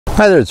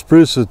Hi there, it's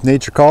Bruce with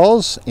Nature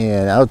Calls,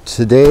 and out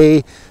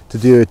today to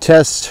do a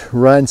test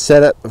run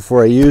setup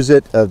before I use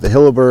it of the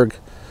Hilleberg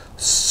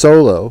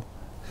Soulo.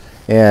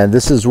 And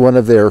this is one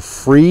of their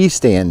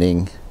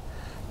freestanding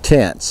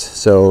tents.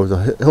 So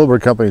the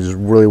Hilleberg company is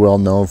really well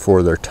known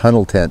for their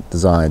tunnel tent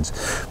designs,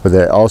 but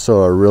they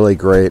also are really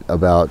great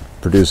about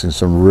producing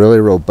some really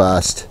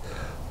robust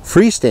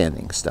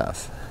freestanding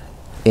stuff.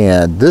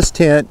 And this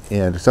tent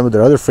and some of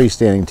their other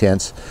freestanding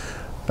tents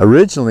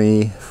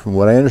originally, from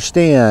what I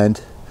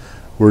understand,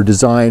 were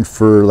designed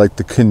for like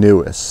the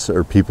canoeists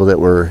or people that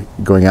were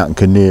going out in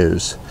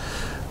canoes.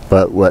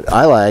 But what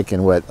I like,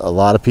 and what a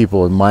lot of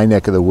people in my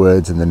neck of the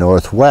woods in the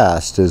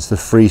Northwest, is the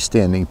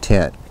freestanding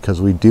tent, because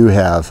we do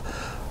have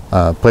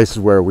places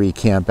where we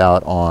camp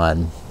out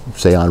on,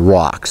 say, on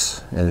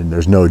rocks, and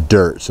there's no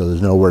dirt, so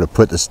there's nowhere to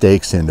put the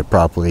stakes in to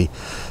properly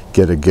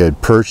get a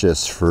good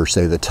purchase for,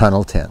 say, the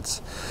tunnel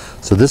tents.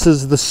 So this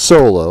is the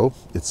Soulo.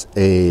 It's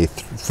a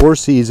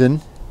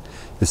 4-season.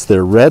 It's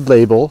their red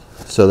label,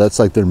 so that's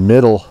like their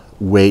middle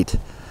weight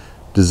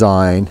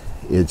design.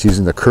 It's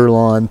using the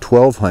Curlon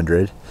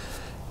 1200,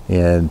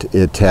 and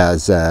it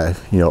has it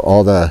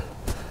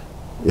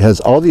has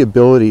all the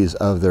abilities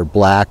of their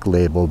black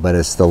label, but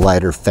it's the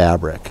lighter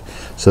fabric.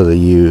 So they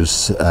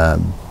use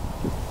the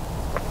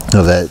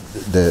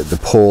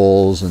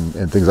poles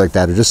and things like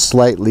that are just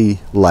slightly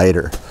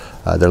lighter.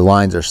 Their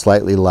lines are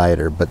slightly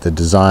lighter, but the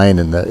design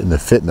and the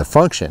fit and the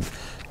function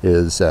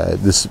is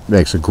this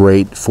makes a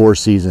great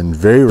 4-season,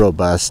 very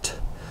robust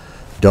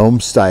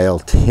dome style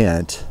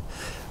tent.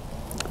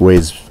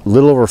 Weighs a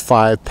little over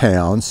 5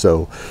 pounds,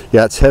 so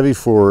yeah, it's heavy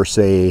for,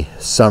 say,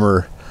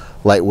 summer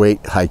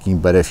lightweight hiking,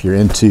 but if you're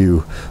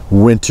into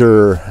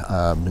winter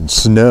and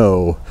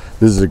snow,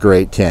 this is a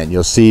great tent.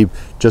 You'll see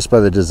just by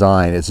the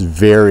design, it's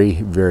very,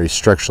 very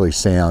structurally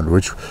sound,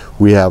 which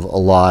we have a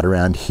lot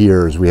around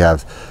here. As we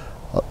have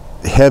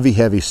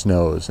heavy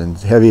snows and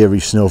heavy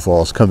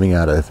snowfalls coming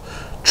out of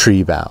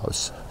tree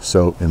boughs,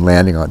 so, and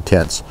landing on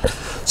tents.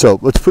 So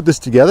let's put this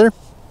together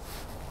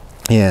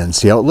and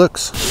see how it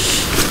looks.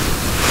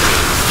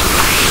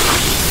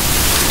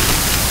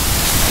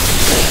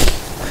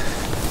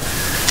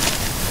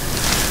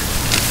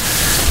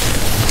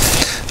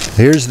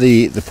 Here's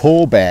the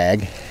pole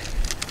bag,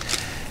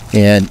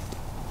 and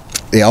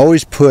they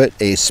always put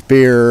a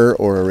spare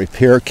or a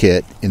repair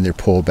kit in their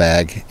pole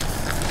bag.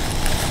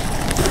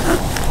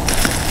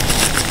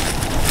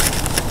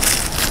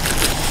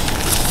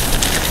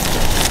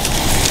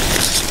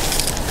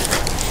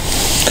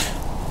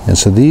 And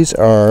so these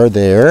are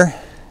their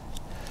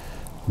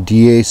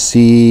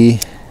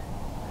DAC,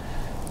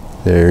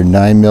 their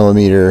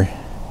 9mm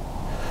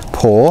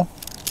pole.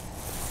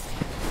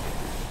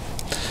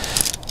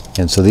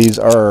 And so these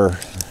are,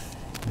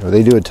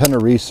 they do a ton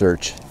of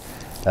research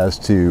as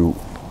to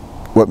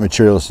what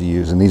materials to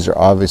use, and these are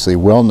obviously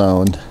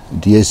well-known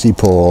DAC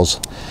poles.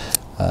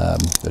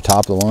 The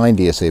top-of-the-line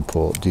DAC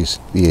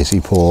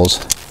poles.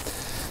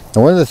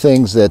 And one of the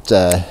things that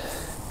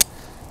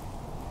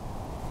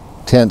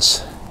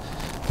tents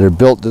that are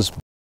built this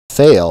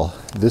fail,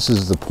 this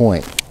is the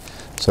point.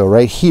 So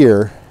right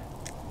here,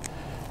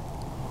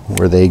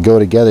 where they go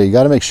together, you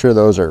got to make sure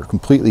those are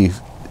completely,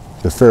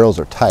 the ferrules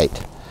are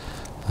tight.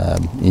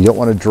 You don't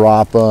want to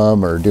drop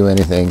them or do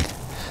anything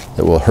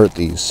that will hurt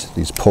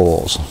these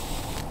poles.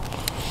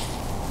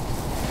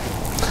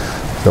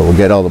 So we'll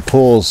get all the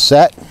poles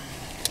set.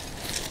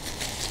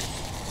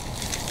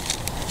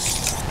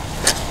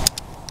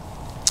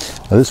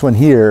 Now this one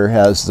here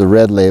has the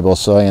red label,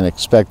 so I'm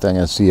going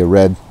to see a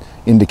red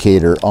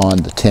indicator on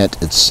the tent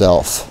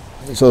itself.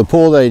 So the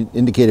pole that I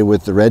indicated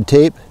with the red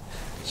tape,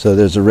 so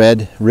there's a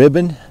red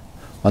ribbon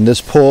on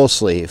this pole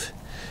sleeve.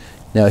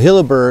 Now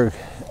Hilleberg,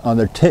 on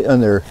their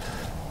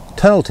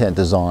tunnel tent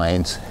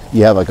designs,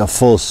 you have like a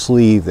full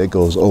sleeve that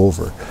goes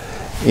over.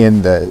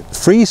 In the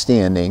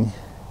freestanding,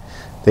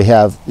 they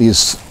have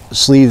these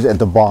sleeves at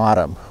the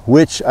bottom,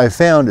 which I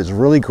found is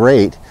really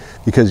great,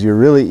 because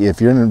if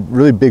you're in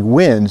really big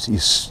winds, you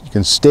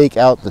can stake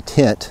out the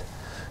tent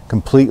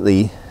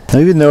completely. Now,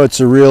 even though it's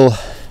a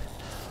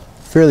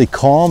fairly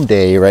calm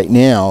day right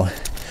now,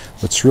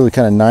 what's really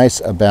kind of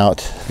nice about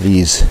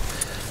these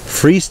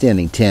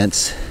freestanding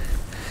tents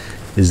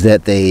is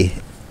that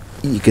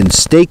you can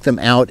stake them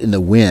out in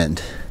the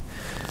wind.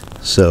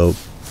 So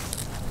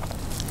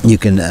you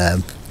can,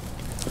 I'm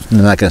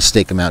not going to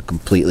stake them out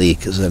completely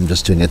because I'm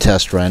just doing a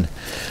test run,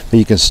 but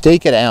you can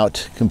stake it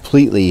out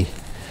completely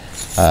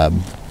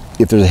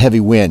if there's a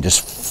heavy wind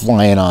just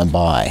flying on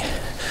by.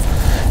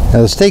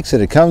 Now the stakes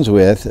that it comes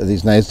with are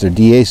these nice, they're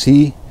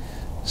DAC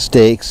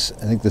stakes.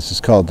 I think this is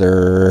called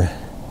their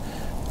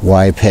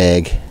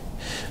Y-peg.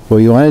 What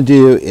you want to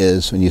do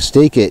is, when you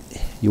stake it,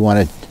 you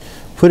want to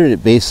put it at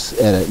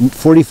a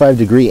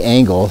 45-degree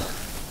angle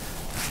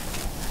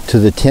to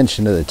the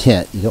tension of the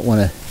tent. You don't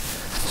want to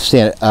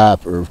stand it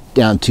up or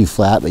down too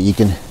flat, but you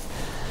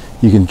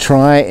can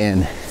try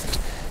and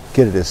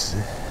get it as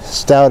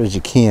stout as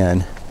you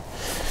can.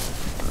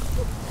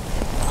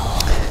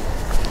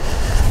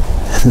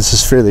 This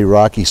is fairly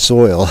rocky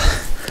soil,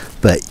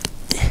 but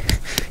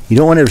you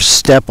don't want to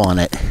step on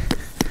it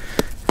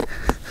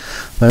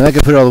I'm not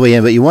going to put it all the way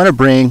in, but you want to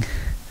bring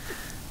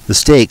the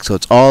stake so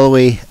it's all the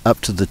way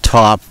up to the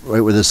top, right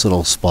where this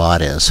little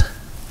spot is.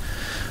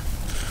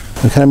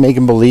 We're kind of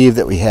making believe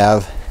that we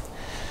have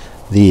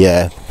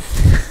the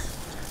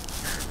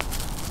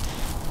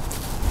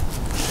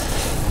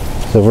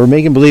so we're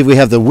making believe we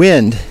have the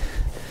wind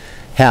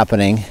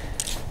happening.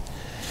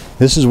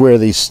 This is where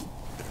these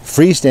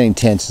freestanding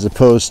tents, as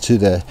opposed to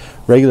the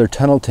regular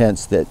tunnel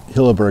tents that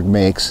Hilleberg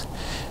makes,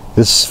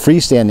 this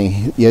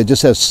freestanding, it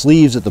just has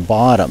sleeves at the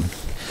bottom.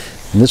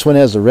 And this one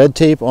has the red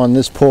tape on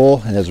this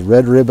pole and has a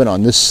red ribbon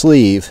on this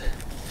sleeve.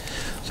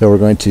 So we're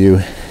going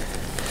to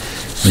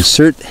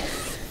insert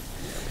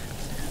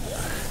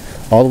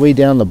all the way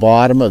down the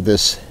bottom of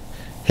this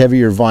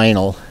heavier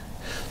vinyl,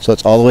 so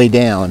it's all the way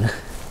down.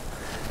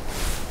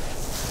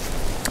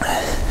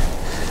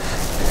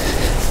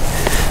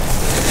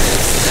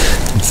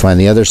 And find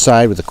the other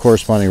side with the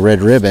corresponding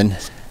red ribbon. And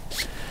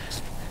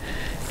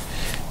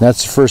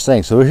that's the first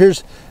thing. So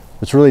here's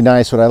what's really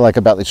nice, what I like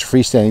about these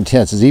freestanding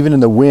tents, is even in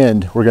the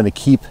wind, we're going to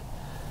keep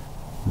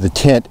the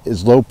tent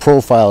as low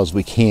profile as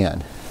we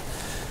can.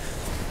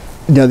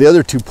 Now the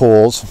other two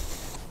poles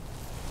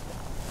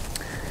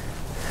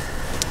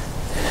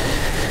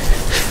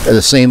are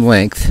the same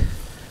length,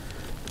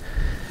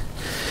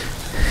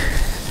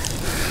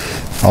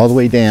 all the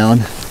way down.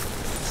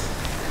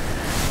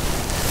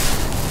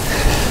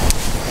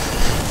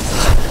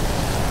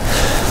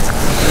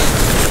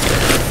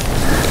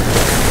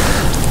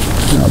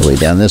 All the way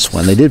down this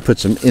one. They did put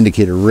some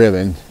indicator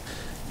ribbon.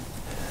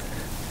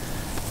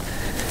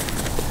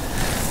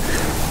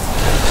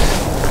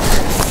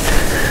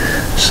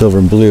 Silver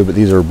and blue, but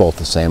these are both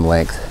the same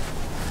length.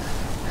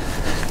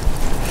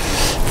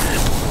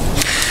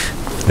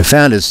 I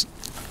found is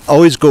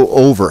always go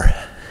over.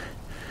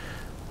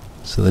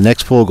 So the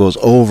next pole goes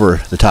over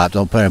the top.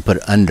 Don't put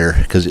it under,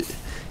 because you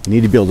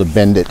need to be able to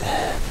bend it.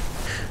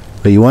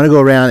 But you want to go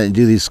around and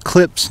do these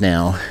clips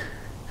now.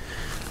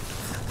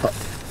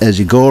 As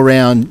you go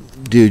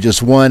around, do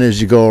just one as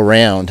you go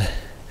around.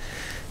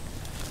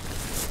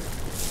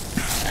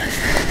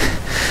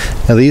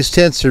 Now these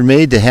tents are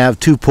made to have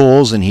two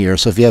poles in here,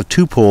 so if you have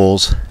two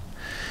poles,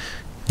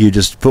 you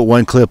just put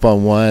one clip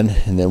on one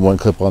and then one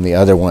clip on the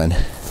other one.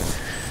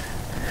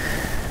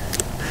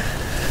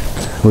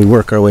 We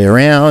work our way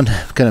around,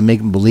 kind of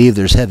making believe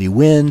there's heavy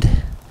wind.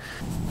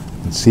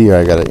 Let's see here,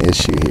 I got an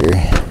issue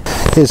here.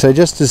 Okay, so I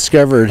just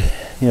discovered,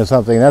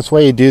 something. That's why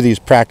you do these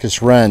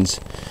practice runs.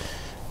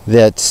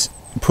 That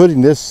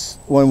putting this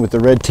one with the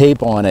red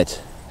tape on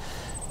it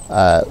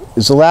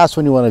is the last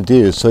one you want to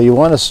do. So you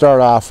want to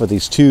start off with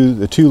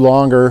the two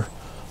longer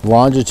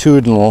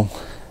longitudinal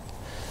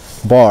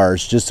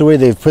bars, just the way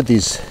they've put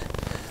these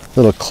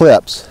little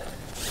clips.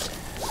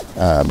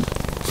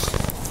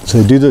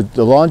 So do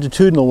the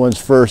longitudinal ones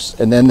first,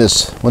 and then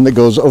this one that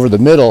goes over the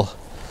middle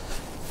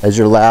as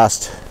your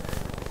last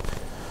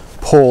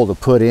pole to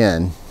put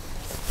in.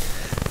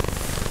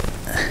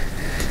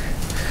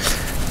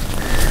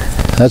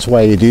 That's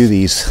why you do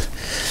these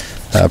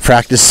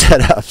practice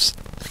setups.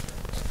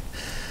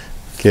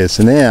 Okay,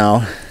 so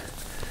now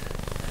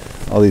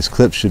all these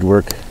clips should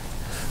work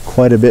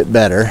quite a bit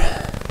better.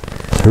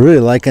 I'm really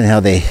liking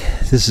how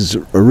this is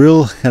a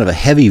real kind of a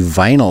heavy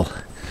vinyl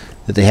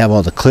that they have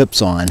all the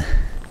clips on.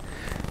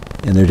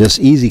 And they're just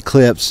easy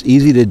clips,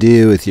 easy to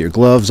do with your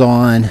gloves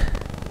on.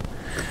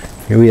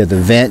 Here we have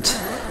the vent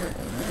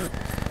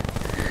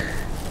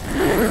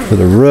for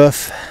the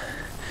roof.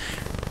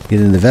 Get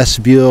in the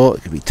vestibule,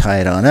 it can be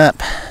tied on up.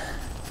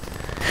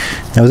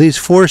 Now with these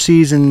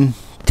 4-season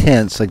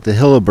tents like the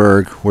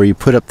Hilleberg, where you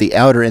put up the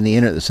outer and the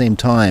inner at the same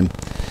time,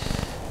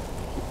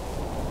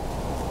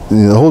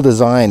 the whole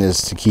design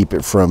is to keep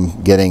it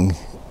from getting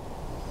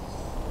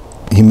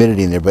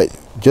humidity in there, but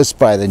just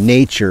by the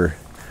nature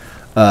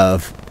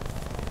of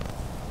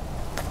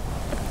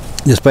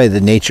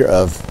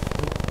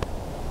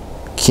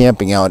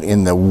camping out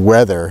in the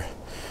weather,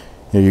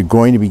 you're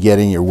going to be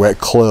getting your wet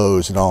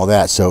clothes and all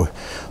that. So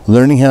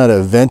learning how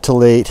to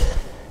ventilate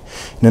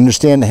and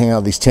understand how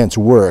these tents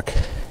work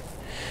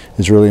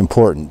is really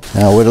important.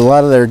 Now with a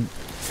lot of their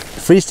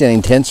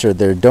freestanding tents or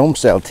their dome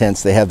style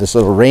tents, they have this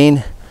little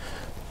rain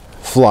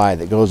fly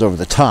that goes over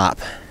the top.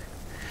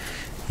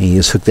 And you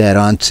just hook that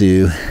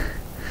onto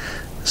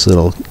this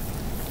little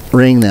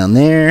ring down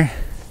there.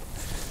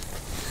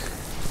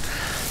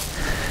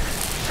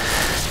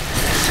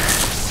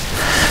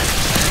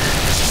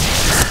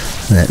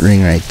 That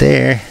ring right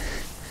there.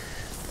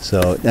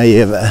 So now you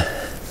have a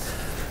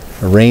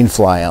rain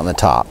fly on the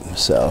top.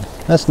 So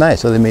that's nice.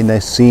 So they made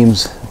nice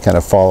seams, kind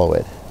of follow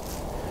it.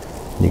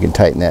 You can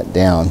tighten that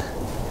down.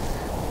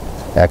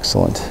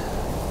 Excellent.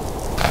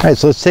 All right,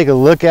 so let's take a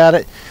look at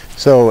it.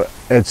 So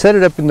I'd set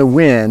it up in the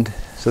wind.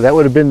 So that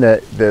would have been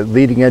the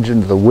leading edge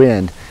into the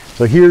wind.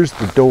 So here's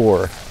the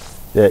door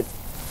that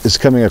is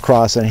coming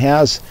across, and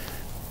has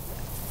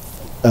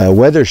a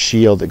weather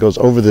shield that goes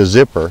over the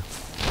zipper.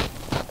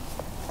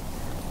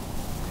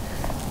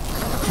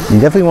 You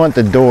definitely want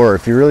the door,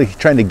 if you're really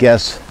trying to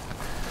guess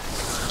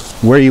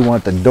where you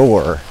want the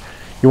door,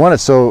 you want it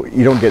so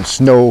you don't get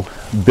snow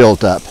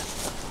built up.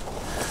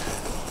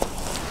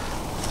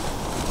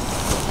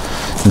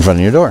 in front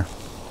of your door.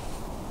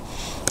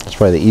 That's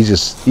probably the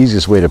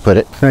easiest way to put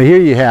it. Now here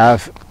you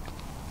have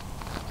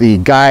the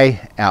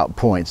guy out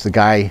points, the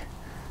guy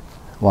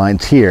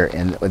lines here,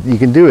 and what you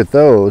can do with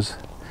those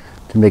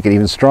to make it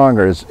even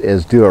stronger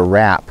is do a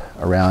wrap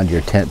around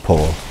your tent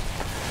pole.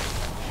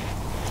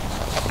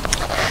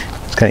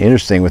 It's kind of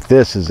interesting with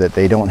this is that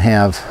they don't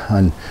have,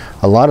 on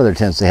a lot of their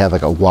tents, they have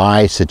like a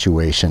Y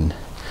situation.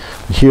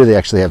 Here they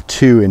actually have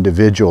two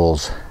individual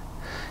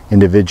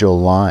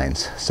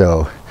lines.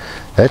 So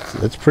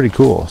that's pretty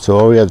cool. So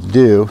all we have to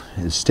do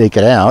is stake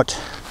it out.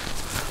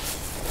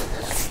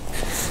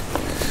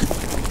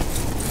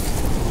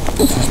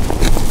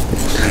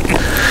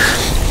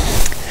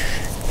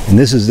 And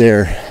this is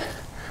their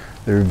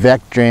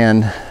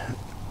Vectran.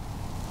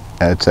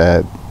 It's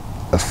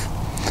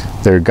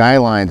their guy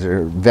lines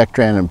are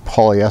Vectran and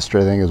polyester,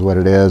 I think is what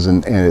it is,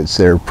 and it's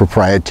their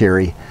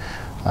proprietary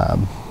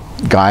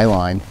guy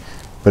line.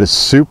 But it's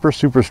super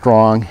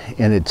strong,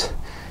 and it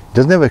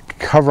doesn't have a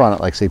cover on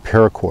it like say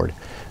paracord.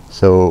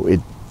 So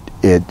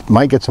it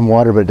might get some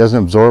water, but it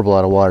doesn't absorb a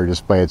lot of water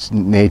just by its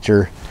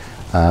nature.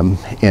 And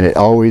it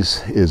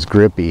always is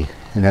grippy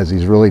and has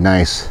these really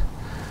nice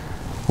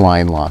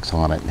line locks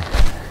on it.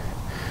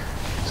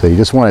 So you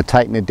just want to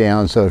tighten it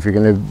down. So if you're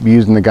going to be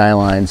using the guy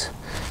lines,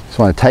 you just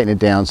want to tighten it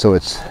down so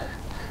it's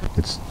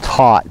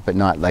taut but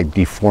not like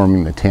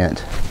deforming the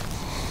tent.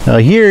 Now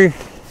here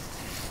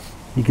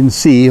you can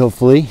see,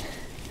 hopefully,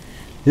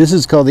 this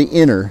is called the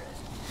inner,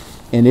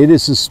 and it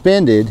is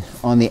suspended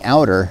on the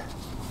outer.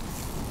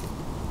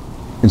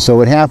 And so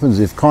what happens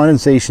if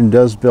condensation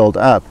does build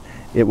up,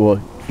 it will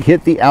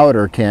hit the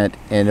outer tent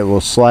and it will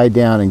slide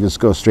down and just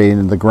go straight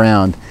into the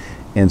ground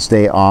and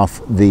stay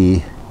off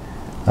the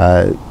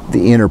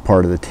inner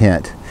part of the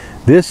tent.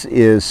 This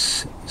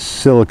is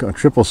silicone,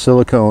 triple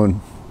silicone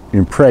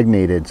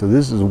impregnated, so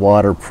this is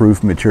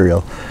waterproof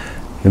material.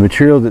 The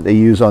material that they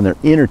use on their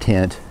inner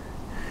tent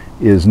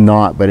is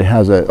not, but it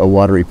has a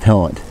water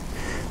repellent.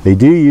 They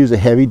do use a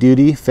heavy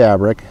duty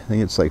fabric. I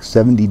think it's like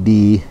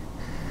 70D.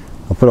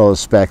 I'll put all the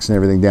specs and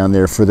everything down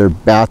there for their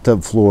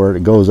bathtub floor.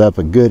 It goes up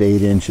a good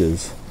 8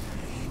 inches.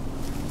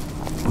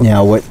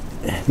 Now what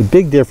the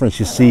big difference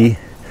you see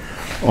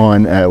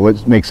on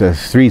what makes a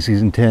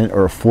 3-season tent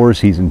or a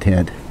 4-season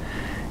tent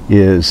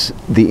is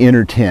the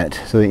inner tent.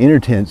 So the inner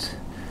tents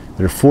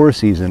that are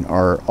 4-season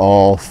are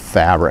all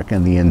fabric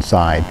on the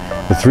inside.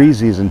 The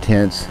 3-season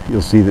tents,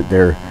 you'll see that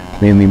they're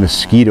mainly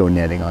mosquito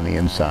netting on the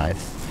inside.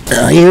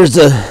 Here's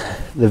the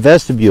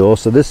vestibule.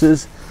 So this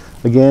is,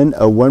 again,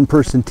 a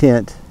 1-person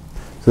tent.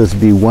 So this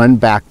would be 1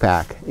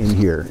 backpack in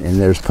here, and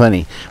there's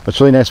plenty. What's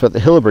really nice about the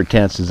Hilleberg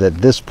tents is that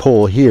this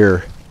pole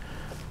here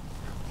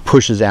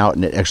pushes out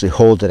and it actually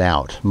holds it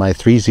out. My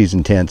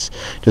 3-season tents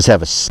just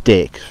have a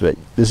stake, but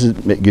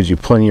it gives you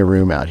plenty of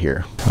room out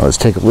here. Let's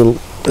take a look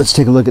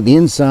at the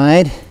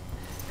inside.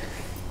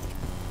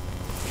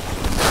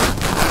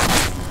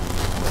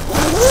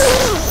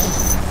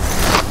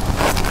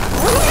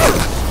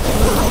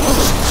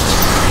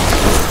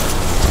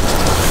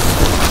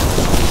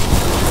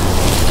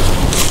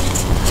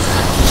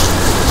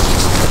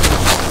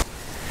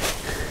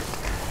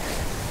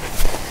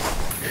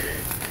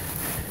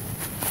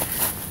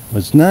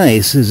 What's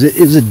nice is it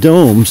is a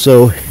dome,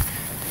 so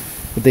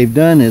what they've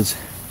done is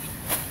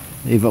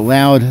they've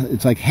allowed,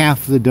 it's like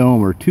half the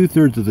dome or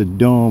 2/3 of the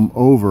dome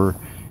over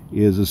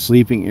is a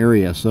sleeping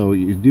area. So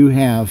you do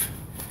have,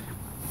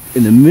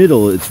 in the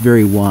middle, it's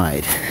very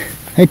wide.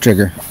 Hey,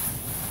 Trigger.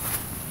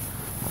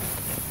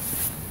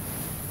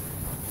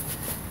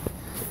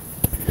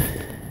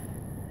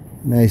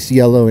 Nice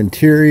yellow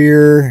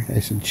interior,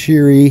 nice and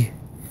cheery.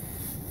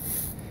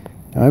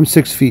 Now, I'm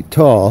 6 feet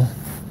tall,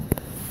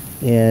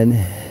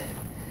 and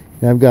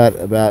I've got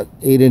about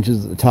 8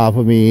 inches at the top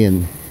of me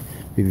and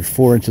maybe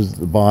 4 inches at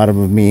the bottom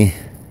of me.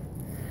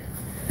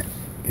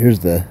 Here's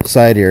the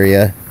side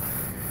area.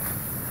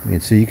 I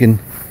mean, so you can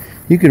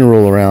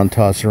roll around,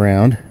 toss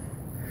around.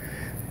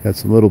 Got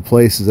some little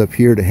places up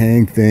here to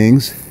hang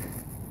things.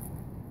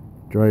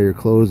 Dry your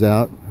clothes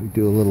out. We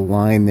do a little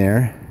line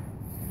there.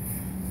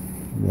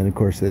 And then of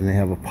course they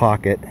have a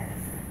pocket.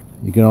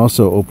 You can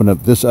also open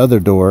up this other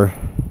door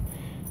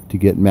to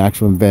get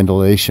maximum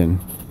ventilation.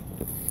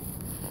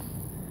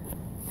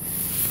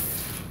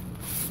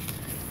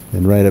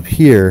 And right up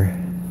here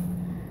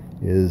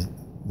is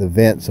the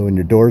vent, so when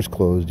your door's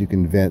closed you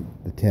can vent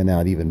the tent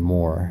out even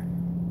more.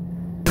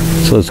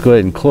 So let's go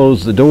ahead and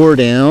close the door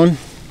down.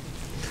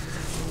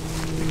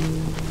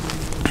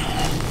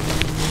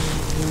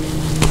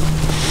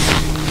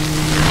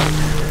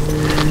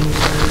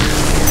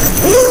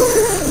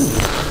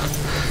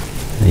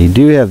 You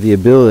do have the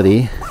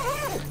ability,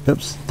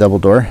 oops, double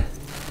door.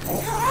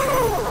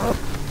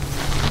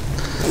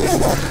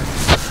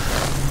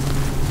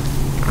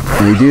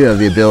 You do have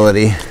the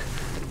ability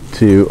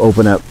to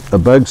open up a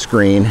bug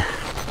screen,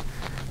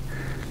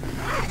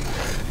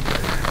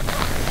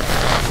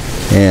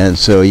 and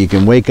so you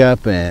can wake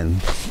up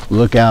and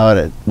look out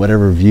at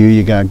whatever view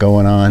you got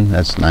going on.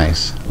 That's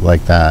nice, I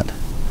like that.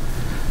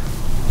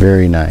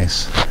 Very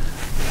nice.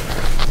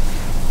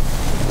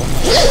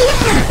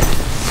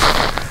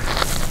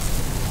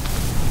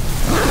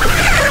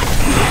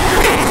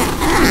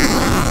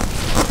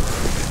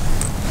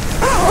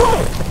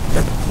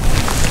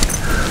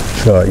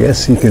 So I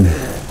guess you can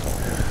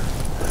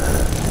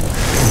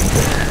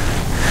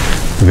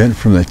vent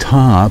from the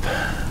top.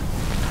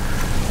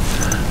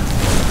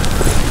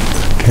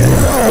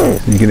 Okay,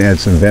 so you can add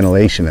some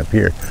ventilation up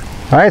here.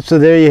 All right, so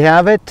there you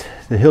have it,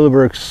 the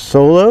Hilleberg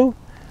Soulo.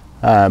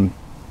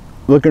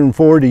 Looking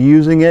forward to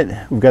using it.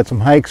 We've got some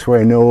hikes where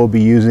I know we're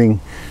going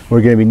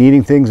to be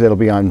needing things that'll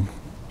be on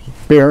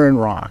barren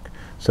rock.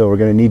 So we're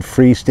going to need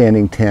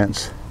freestanding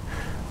tents.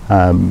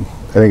 I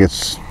think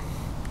it's,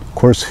 of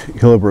course,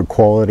 Hilleberg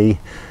quality.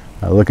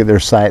 Look at their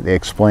site, they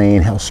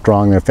explain how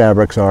strong their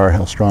fabrics are,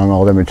 how strong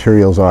all their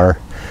materials are.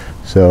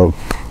 So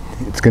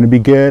it's going to be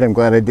good. I'm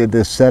glad I did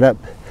this setup.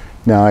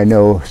 Now I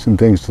know some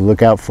things to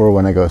look out for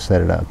when I go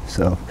set it up.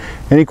 So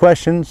any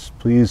questions,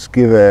 please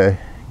give a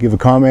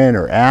comment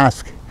or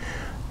ask.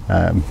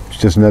 It's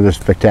just another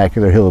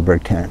spectacular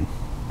Hilleberg tent.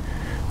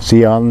 See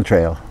you on the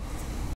trail.